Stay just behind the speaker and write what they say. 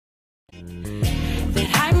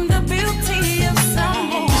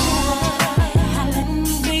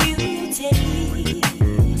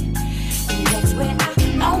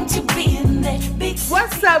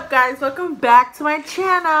What's up, guys? Welcome back to my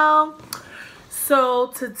channel.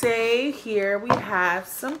 So today here we have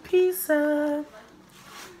some pizza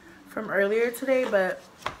from earlier today, but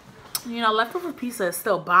you know, leftover pizza is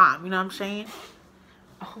still bomb, you know what I'm saying?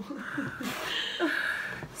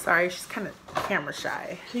 Sorry, she's kind of camera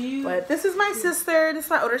shy. But this is my sister. This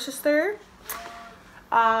is my older sister.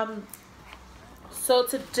 So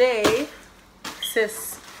today,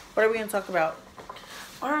 sis, what are we gonna talk about?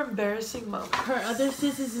 Our embarrassing moment. Her other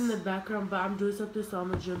sis is in the background, but I'm doing something, so I'm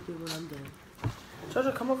gonna jump in when I'm done.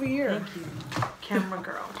 Jojo, come over here. Thank you. Camera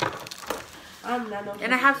girl. I'm not no.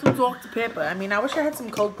 And I have some Dr. Pepper. I mean, I wish I had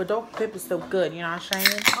some Coke, but Dr. Pepper is still good. You know what I'm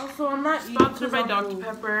saying? Also, I'm not Sponsored by Dr.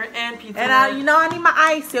 Pepper and Pizza And Hut. you know, I need my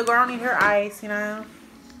ice. Your girl need her ice. You know.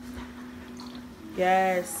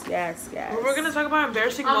 Yes, yes, yes. We're gonna talk about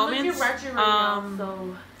embarrassing moments. Right now,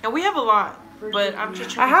 so. And we have a lot, but I'm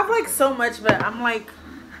just trying. I have like so much, but I'm like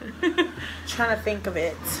trying to think of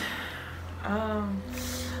it.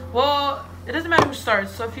 Well, it doesn't matter who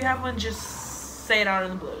starts. So if you have one, just say it out in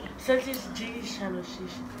the blue. Since it's G's channel, she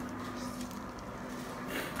should.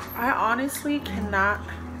 I honestly cannot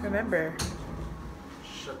remember.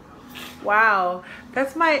 Wow,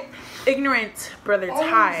 that's my ignorant brother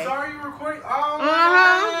Ty. Sorry, you're recording. And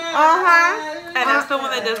that's the one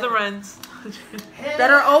that does the runs. That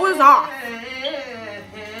are always off.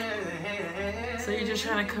 So you're just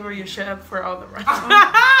trying to cover your shit up for all the runs.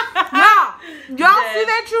 Yeah, y'all see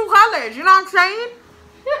their true colors. You know what I'm saying?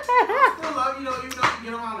 Still love you, you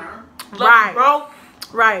know on her. Love you, bro.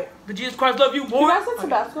 Right. The Jesus Christ love you Can more. I get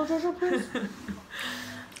Tabasco, Jojo, please?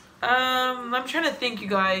 I'm trying to think, you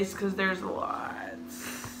guys, because there's a lot.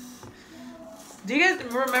 Do you guys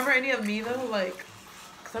remember any of me though? Like,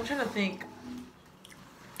 cause I'm trying to think.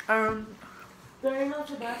 There ain't no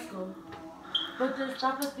Tabasco. But there's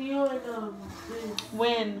Tapatio and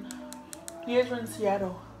When you guys were in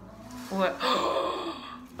Seattle. What?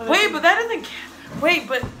 Wait, but that doesn't. Wait,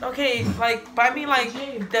 but okay, like, but I mean, like,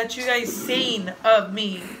 that you guys seen of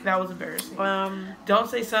me that was embarrassing. Don't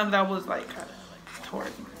say something that was like kind of like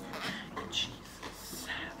towards me. Jesus.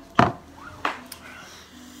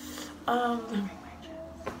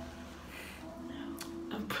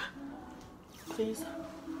 Please.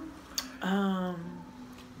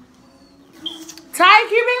 Ty,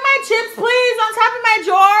 can you bring my chips, please, on top of my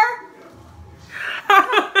drawer?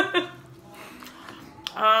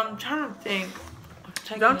 I'm trying to think.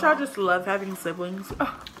 Don't y'all just love having siblings?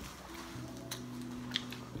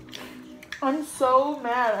 I'm so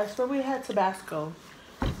mad. I swear we had Tabasco.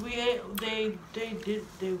 we ate. They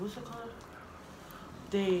what's it called?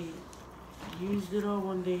 They used it all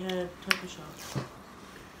when they had Pepper Shots.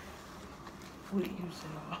 We used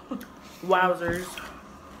it all. Wowzers.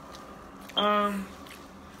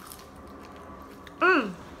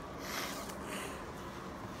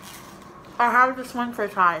 I have this one for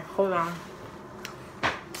Ty. Hold on.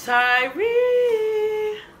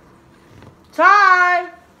 Tyree. Ty!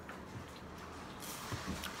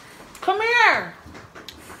 Come here.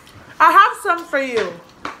 I have some for you.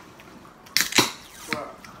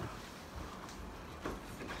 What?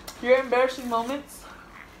 Your embarrassing moments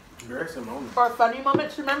Embarrassing moment. or funny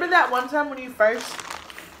moments. Remember that one time when you first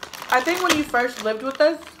lived with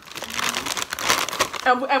us?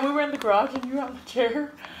 And we were in the garage and you were on the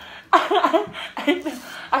chair. I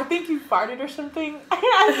think you farted or something.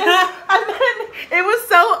 And then it was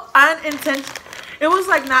so unintentional. It was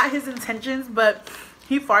like not his intentions, but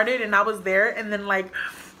he farted and I was there. And then like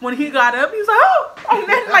when he got up, he was like, oh! And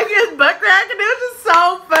then like his butt crack, and it was just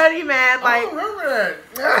so funny, man. Like, I don't remember that.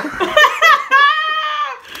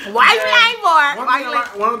 why you lying for?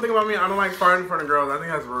 One thing about me, I don't like farting in front of girls. I think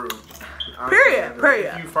that's rude. Period.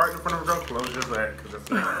 If you fart in front of a girl, close your back.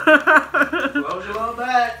 Close your little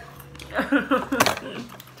back.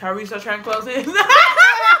 Tyree start trying to close it.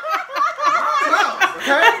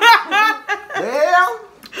 Okay? Well,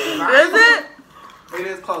 Is it? It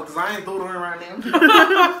is close, because I ain't doodling right now.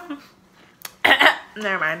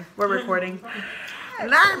 Never mind. We're recording.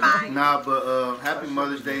 Never mind. Nah, but happy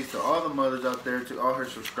Mother's Day to all the mothers out there, to all her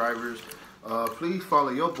subscribers. Please follow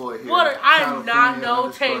your boy here. What? I'm not no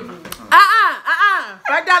California_. table.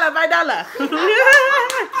 $5.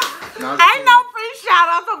 Ain't no free shout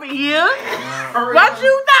outs over here. What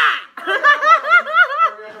you got?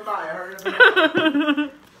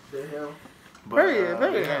 The hell? But, Period.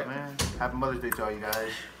 yeah, man. Happy Mother's Day to all you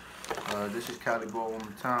guys. This is Cali Boy one more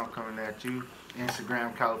time coming at you.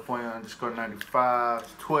 Instagram California_95.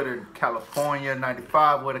 Twitter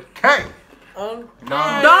California95 with a K. Don't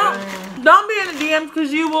be in the DMs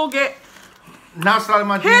because you will get not sliding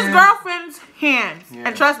my his DMs. girlfriend's hands. Yeah.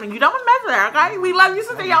 And trust me, you don't want to mess with her, okay? We love you,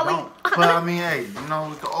 sister. Y'all Don't. But I mean, hey, you know,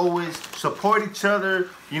 we can always support each other.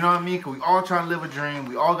 You know what I mean? Cause we all trying to live a dream.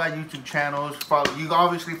 We all got YouTube channels. You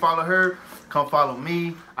obviously follow her. Come follow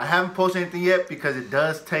me. I haven't posted anything yet because it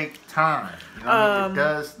does take time. You know what I mean? It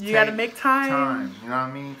does. You gotta make time. You know what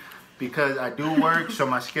I mean? Because I do work, so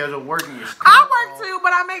my schedule working is. I work too,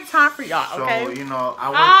 but I make time for y'all. Okay. So you know, I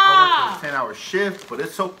work a 10-hour shift, but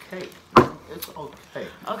it's okay. It's okay.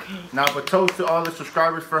 Okay. Now, but toast to all the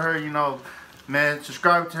subscribers for her. You know, man,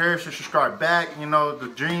 subscribe to her. She'll subscribe back. You know, the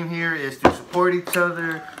dream here is to support each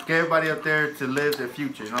other, get everybody up there to live their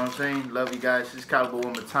future. You know what I'm saying? Love you guys. This is Caliber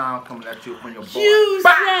one more time coming at you from your boy. You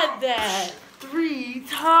said that 3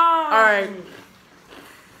 times. All right.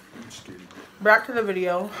 Back to the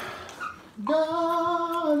video.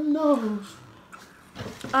 God knows.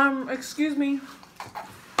 Excuse me.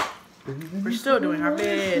 We're still doing our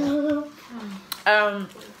bid. I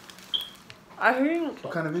think.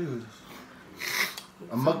 What kind of video is this?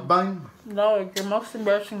 A mukbang? No, it's your most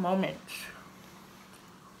embarrassing moment.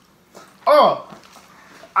 Oh,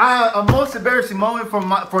 a most embarrassing moment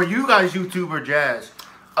for you guys, YouTuber Jazz.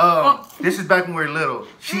 This is back when we were little.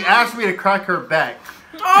 She asked me to crack her back.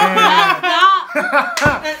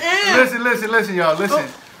 Listen, y'all, listen.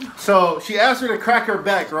 So she asked her to crack her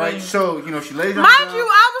back, right? So you know she lays on. Mind you,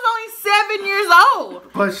 I was only 7 years old.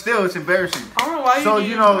 But still, it's embarrassing. I don't know why So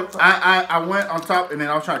you know, I went on top and then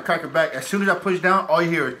I was trying to crack her back. As soon as I pushed down, all you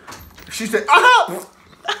hear is she said, "Ah!"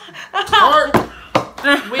 Heart.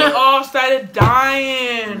 We all started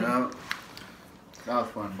dying. No, that was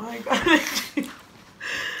fun. My God.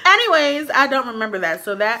 Anyways, I don't remember that,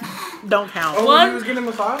 so that don't count. Oh, What? when he was getting a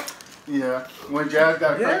massage? Yeah, when Jazz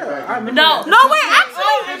got cracked back. I remember. No. No, wait, actually,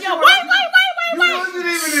 wait. You wasn't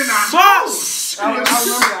even in the house. I remember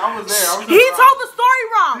that. I was there. He told the story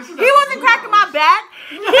wrong. He wasn't cracking my back.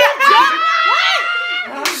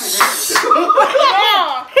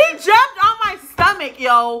 He jumped on my stomach,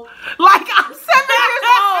 yo. Like, I'm 7 years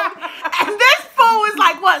old, and this fool is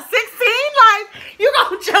like, what, 16? Like, you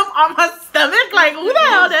gonna jump on my stomach? Like, who the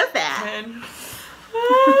hell does that?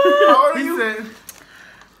 How old are you?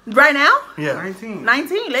 Right now? Yeah. 19.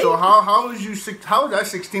 19, lady. So how was you? How was that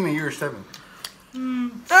 16 and you were 7?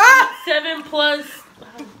 7 plus.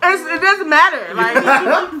 It doesn't matter. Like,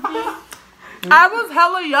 I was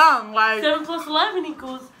hella young. Like, 7 plus 11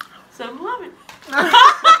 equals 711.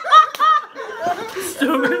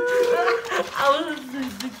 stupid. I was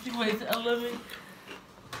 60 ways 11.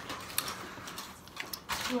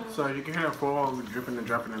 So you can hear a fall dripping and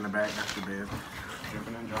dropping in the back after bed.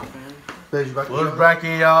 Dripping and dropping. What's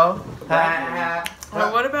bracket, y'all?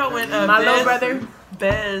 What about when My little brother,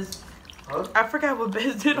 Bez? I forgot what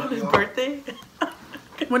Bez did on his birthday.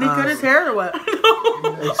 when he cut his hair or what?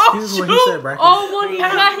 Excuse what he said, bracket. Oh, when he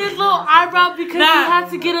got his little eyebrow because he had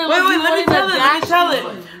to get it. Wait, he let me wanted tell the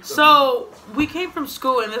it. dash. So we came from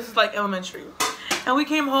school, and this is like elementary. And we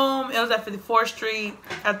came home. It was at 54th Street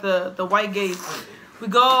at the White Gates. We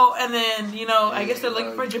go, and then you know, I guess they're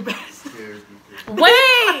looking for Jabez.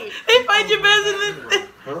 Wait! They find Jabez in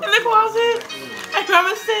the closet. And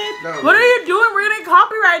Grandma said, What are you doing? We're getting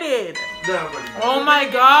copyrighted. "Oh my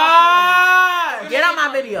God! Get on my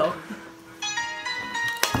video.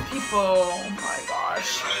 People! Oh my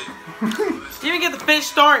gosh! You even get the fish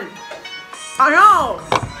story. I know.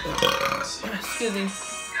 Excuse me.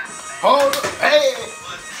 Hold up. Hey.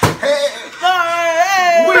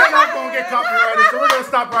 We're not gonna get copyrighted, so we're gonna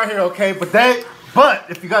stop right here, okay? But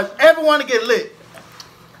if you guys ever want to get lit,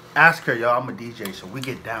 ask her, y'all. I'm a DJ, so we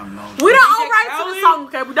get down low. We don't own rights to the song,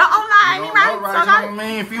 okay? We don't own any rights. You know what I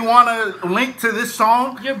mean? If you want to link to this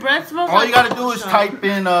song, Your breath smells all like you gotta do is type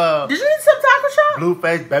in Did you eat some taco shop?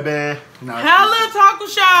 Blueface, baby. No, Hello, taco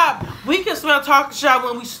shop. We can smell taco shop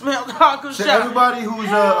when we smell taco to shop. everybody who's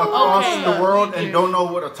across Okay. the world and don't know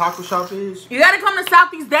what a taco shop is, You gotta come to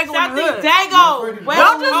Southeast Dago in the Southeast hood.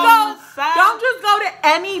 Dago. Don't just go to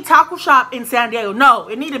any taco shop in San Diego. No,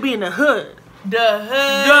 it need to be in the hood. The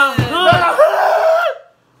hood.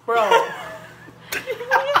 Bro.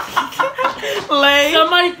 Lay.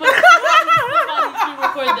 Somebody should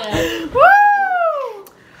record that. Woo!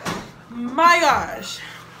 My gosh.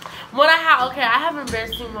 When I have an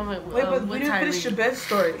embarrassing moment with, Wait, but we with didn't finish Tyreek. Jabez's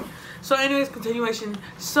story. So, anyways, continuation.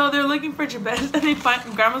 So they're looking for Jabez, and they find.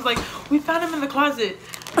 And Grandma's like, "We found him in the closet.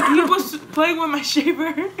 He was playing with my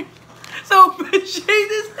shaver, so shaved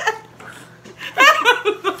his head."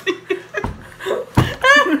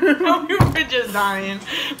 And we were just dying.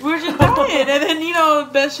 We were just dying, and then you know,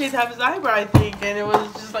 Best shaved half his eyebrow, I think, and it was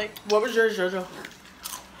just like, What was yours, Jojo?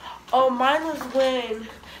 Oh, mine was when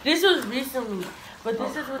this was recently, but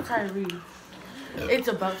this is with Tyreek. It's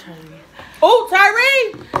about Tyree. Oh,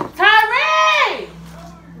 Tyree! Tyree!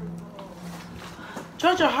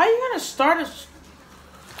 Jojo, how you gonna start a...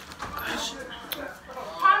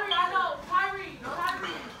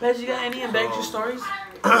 Bez, you got any embarrassing stories?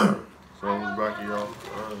 So who's Becky, y'all?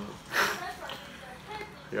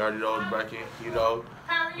 You already know it's Becky. You know.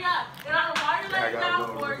 Hurry up. And I don't know why you're letting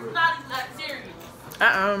down for it's not even that serious.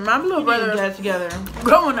 My little brother Brother got together.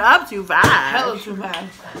 growing up too fast. Hella too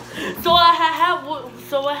fast. So what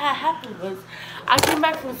had happened was, I came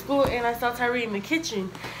back from school and I saw Tyree in the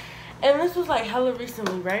kitchen. And this was like hella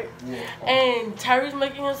recently, right? Yeah. And Tyree's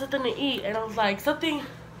making him something to eat. And I was like, something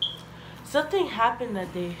happened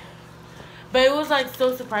that day. But it was like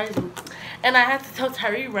so surprising. And I had to tell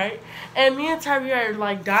Tyree, right? And me and Tyree are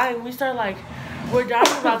like dying. We're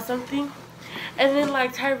dying about something. And then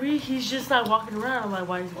like Tyree, he's just not walking around. I'm like,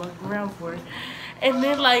 why is he walking around for? And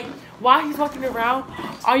then like while he's walking around,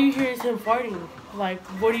 all you hear is him farting. Like,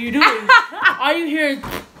 what are you doing? All you hear is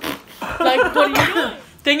like, what are you doing?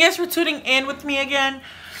 Thank you guys for tuning in with me again.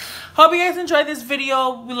 Hope you guys enjoyed this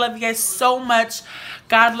video. We love you guys so much.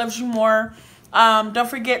 God loves you more. Don't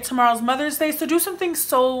forget tomorrow's Mother's Day. So do something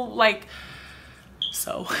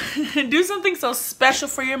do something so special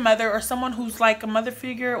for your mother or someone who's like a mother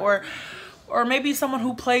figure or maybe someone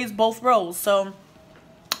who plays both roles. So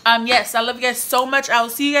yes, I love you guys so much. I will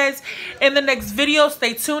see you guys in the next video.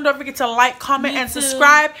 Stay tuned. Don't forget to like, comment, and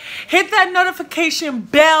subscribe. Hit that notification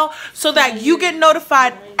bell so that you get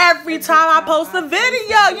notified every time I post a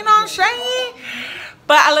video. You know what I'm saying?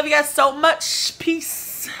 But I love you guys so much.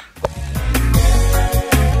 Peace.